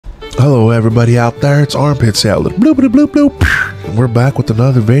everybody out there, it's Armpit Salad. Bloop, bloop, bloop, bloop. And we're back with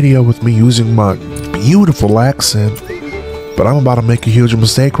another video with me using my beautiful accent. But I'm about to make a huge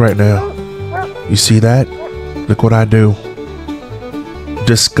mistake right now. You see that? Look what I do.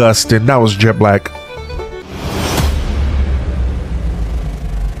 Disgusting. That was jet black.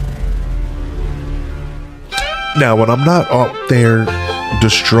 Now, when I'm not out there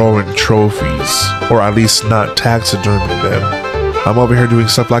destroying trophies, or at least not taxiderming them, I'm over here doing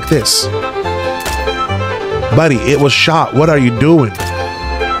stuff like this. Buddy, it was shot. What are you doing?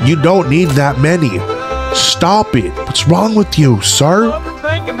 You don't need that many. Stop it. What's wrong with you, sir?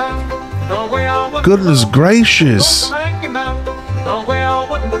 Goodness gracious.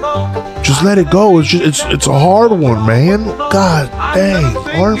 Just let it go. It's a hard one, man. God dang.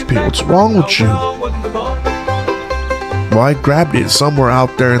 Armpit, what's wrong with you? Well, I grabbed it somewhere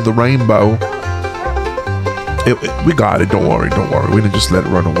out there in the rainbow. We got it. Don't worry. Don't worry. We didn't just let it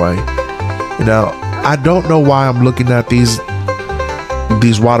run away. You know, I don't know why I'm looking at these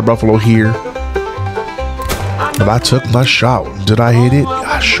water buffalo here. But I took my shot. Did I hit it?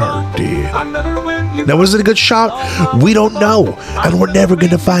 I sure did. Now, was it a good shot? We don't know. And we're never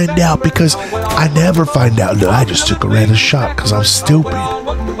going to find out because I never find out. Look, I just took a random shot because I'm stupid.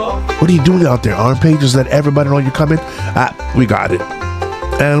 What are you doing out there, Armpit? Just let everybody know you're coming? We got it.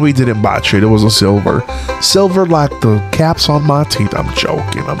 And we didn't botch it. It was a silver. Silver like the caps on my teeth. I'm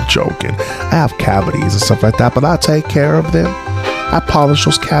joking. I'm joking. I have cavities and stuff like that, but I take care of them. I polish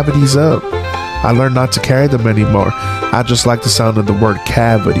those cavities up. I learned not to carry them anymore. I just like the sound of the word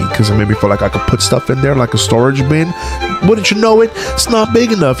cavity because it made me feel like I could put stuff in there like a storage bin. Wouldn't you know it? It's not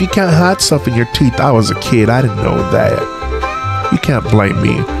big enough. You can't hide stuff in your teeth. I was a kid. I didn't know that. You can't blame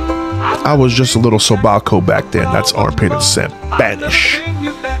me. I was just a little sobaco back then. That's Armpit in Spanish.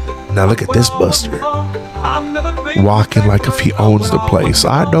 Now look at this buster. Walking like if he owns the place.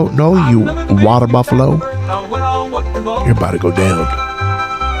 I don't know you, water buffalo. You're about to go down.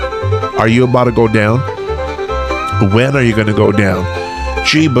 Are you about to go down? When are you going to go down?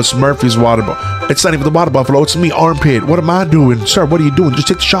 Jeebus Murphy's water buffalo. It's not even the water buffalo. It's me, Armpit. What am I doing? Sir, what are you doing? Just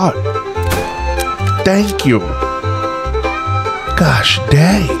take the shot. Thank you. Gosh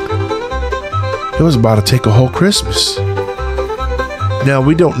dang. It was about to take a whole Christmas. Now,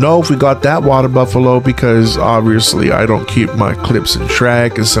 we don't know if we got that water buffalo because obviously I don't keep my clips in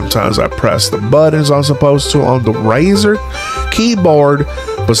track and sometimes I press the buttons I'm supposed to on the Razor keyboard,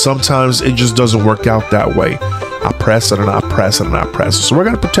 but sometimes it just doesn't work out that way. I press it and I press it and I press it. So we're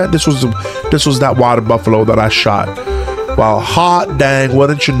gonna pretend this was that water buffalo that I shot. Well, hot dang,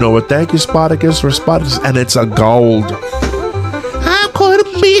 wouldn't you know it? Thank you, Spartacus, for spotting, and it's a gold. I'm gonna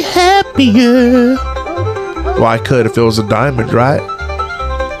be happier. Well, I could if it was a diamond, right?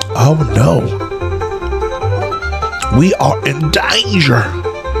 Oh no. We are in danger.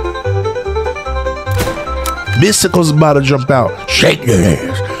 Mystical's about to jump out. Shake that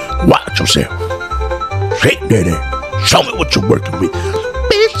ass. Watch yourself. Shake that ass. Show me what you're working with.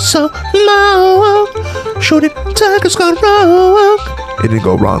 Been so long. Shoot it. Tiger's gone wrong. It didn't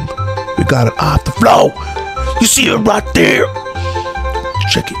go wrong. We got it off the floor. You see it right there.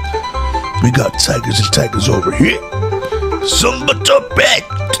 Check it. We got tigers and tigers over here. Somebody bet.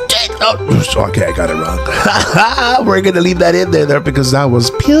 Oh, okay, I got it wrong. We're gonna leave that in there because that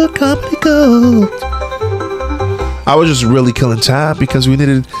was pure comedy gold. I was just really killing time because we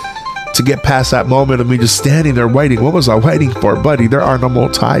needed to get past that moment of me just standing there waiting. What was I waiting for, buddy? There are no more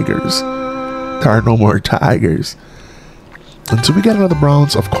tigers. There are no more tigers. Until we get another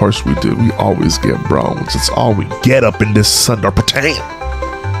bronze, of course we do. We always get bronze. It's all we get up in this Thunder Battalion.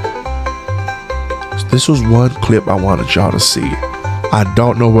 This was one clip I wanted y'all to see. I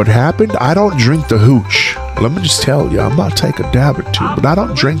don't know what happened. I don't drink the hooch. Let me just tell you, I might take a dab or two, but I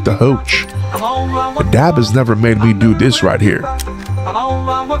don't drink the hooch. The dab has never made me do this right here.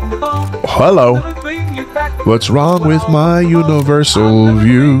 Hello. What's wrong with my universal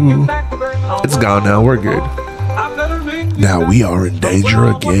view? It's gone now. We're good. Now we are in danger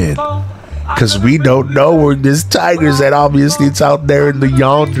again. Because we don't know where this tiger's at. Obviously, it's out there in the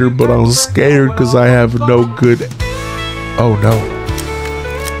yonder, but I'm scared because I have no good... Oh, no.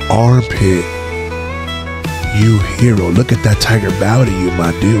 Armpit. You hero. Look at that tiger bow to you,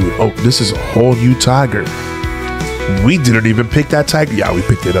 my dude. Oh, this is a whole new tiger. We didn't even pick that tiger. Yeah, we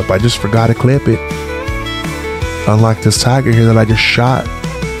picked it up. I just forgot to clip it. Unlike this tiger here that I just shot.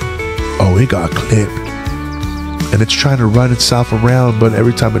 Oh, it got clipped. And it's trying to run itself around, but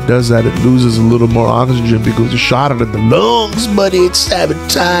every time it does that, it loses a little more oxygen because you shot it in the lungs, buddy. It's having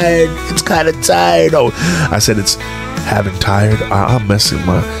tired. It's kind of tired. Oh, I said it's having tired. I'm messing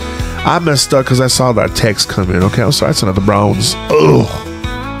my... I messed up because I saw that text come in. Okay, I'm sorry. That's another bronze. Ugh.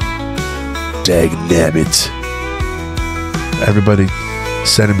 Dag nabbit. Everybody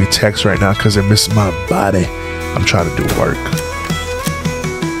sending me texts right now because they miss my body. I'm trying to do work. Look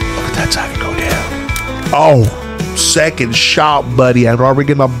at that tiger go down. Oh, second shot, buddy. And are we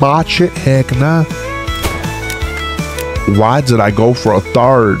gonna botch it? Heck nah. Why did I go for a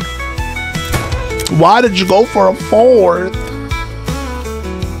third? Why did you go for a fourth?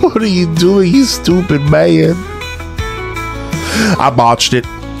 What are you doing, you stupid man? I botched it.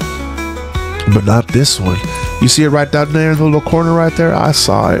 But not this one. You see it right down there in the little corner right there? I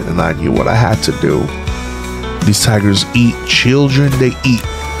saw it and I knew what I had to do. These tigers eat children. They eat.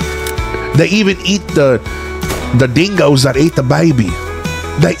 They even eat the dingoes that ate the baby.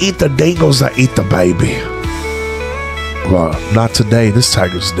 They eat the dingoes that ate the baby. Well, not today. This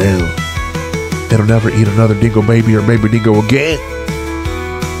tiger's down. It'll never eat another dingo baby or baby dingo again.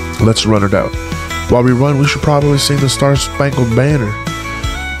 Let's run it out. While we run, we should probably sing the Star Spangled Banner.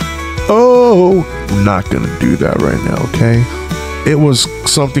 Oh, I'm not gonna do that right now, okay? It was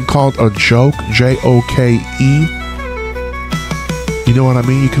something called a joke, J-O-K-E. You know what I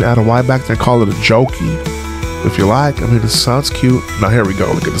mean? You can add a Y back there and call it a jokey if you like. I mean, it sounds cute. Now here we go.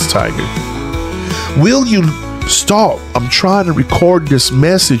 Look at this tiger. Will you stop? I'm trying to record this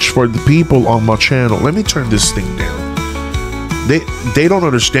message for the people on my channel. Let me turn this thing down. They don't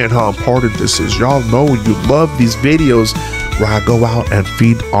understand how important this is. Y'all know you love these videos where I go out and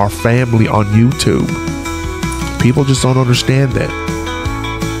feed our family on YouTube. People just don't understand that.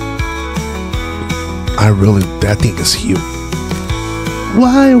 That thing is huge.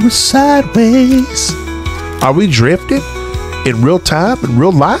 Why we're sideways? Are we drifting in real time, in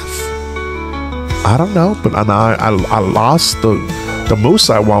real life? I don't know, but I lost the moose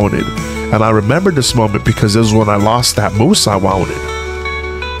I wanted. And I remember this moment because this is when I lost that moose I wanted.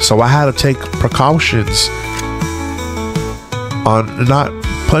 So I had to take precautions on not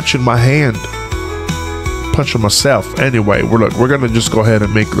punching my hand, punching myself. Anyway, we're gonna just go ahead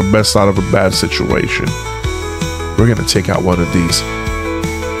and make the best out of a bad situation. We're gonna take out one of these.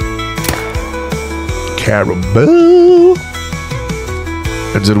 Caribou.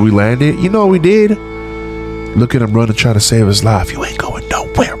 And did we land it? You know we did. Look at him running, trying to save his life. You ain't going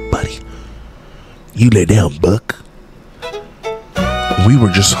nowhere, buddy. You lay down, buck. We were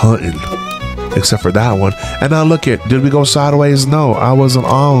just hunting, except for that one. And now look at, did we go sideways? No, I wasn't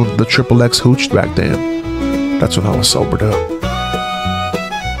on the XXX hooch back then. That's when I was sobered up.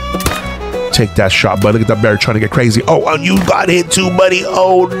 Take that shot, buddy. Look at that bear trying to get crazy. Oh, and you got hit too, buddy.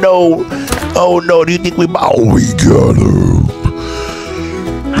 Oh no. Oh no. Do you think we got him?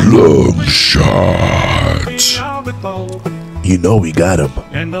 Long shot. You know we got him.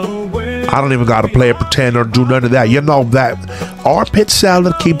 I don't even gotta play it, pretend, or do none of that. You know that armpit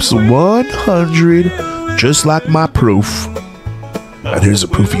salad keeps 100, just like my proof. And here's the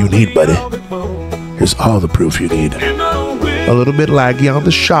proof you need, buddy. Here's all the proof you need. A little bit laggy on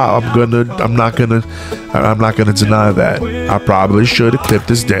the shot. I'm not gonna deny that. I probably should have clipped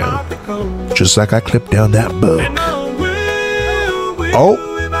this down, just like I clipped down that bug.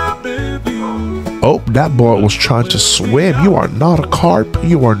 Oh, that boy was trying to swim. You are not a carp.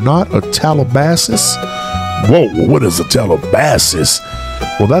 You are not a Calabasas. Whoa, what is a Calabasas?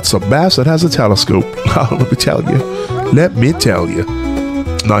 Well, that's a bass that has a telescope. Let me tell you. Let me tell you.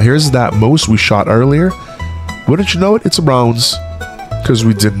 Now, here's that moose we shot earlier. Wouldn't you know it? It's a bronze. Because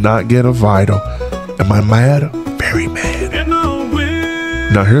we did not get a vital. Am I mad? Very mad.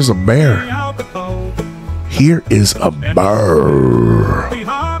 Now, here's a bear. Here is a bear.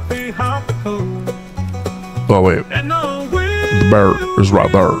 Oh, wait. The bear is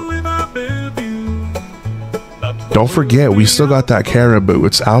right there. Don't forget, we still got that caribou.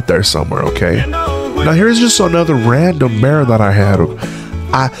 It's out there somewhere, okay? Now, here's just another random bear that I had.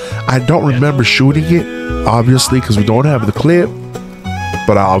 I don't remember shooting it, obviously, because we don't have the clip.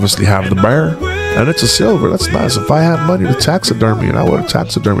 But I obviously have the bear. And it's a silver. That's nice. If I had money to taxidermy it, I would have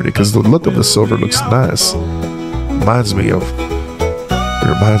taxidermied it, because the look of the silver looks nice. Reminds me of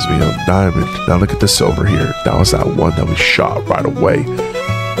diamond. Now look at the silver here. That was that one that we shot right away.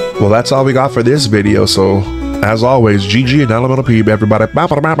 Well, that's all we got for this video. So as always, GG and elemental P, everybody.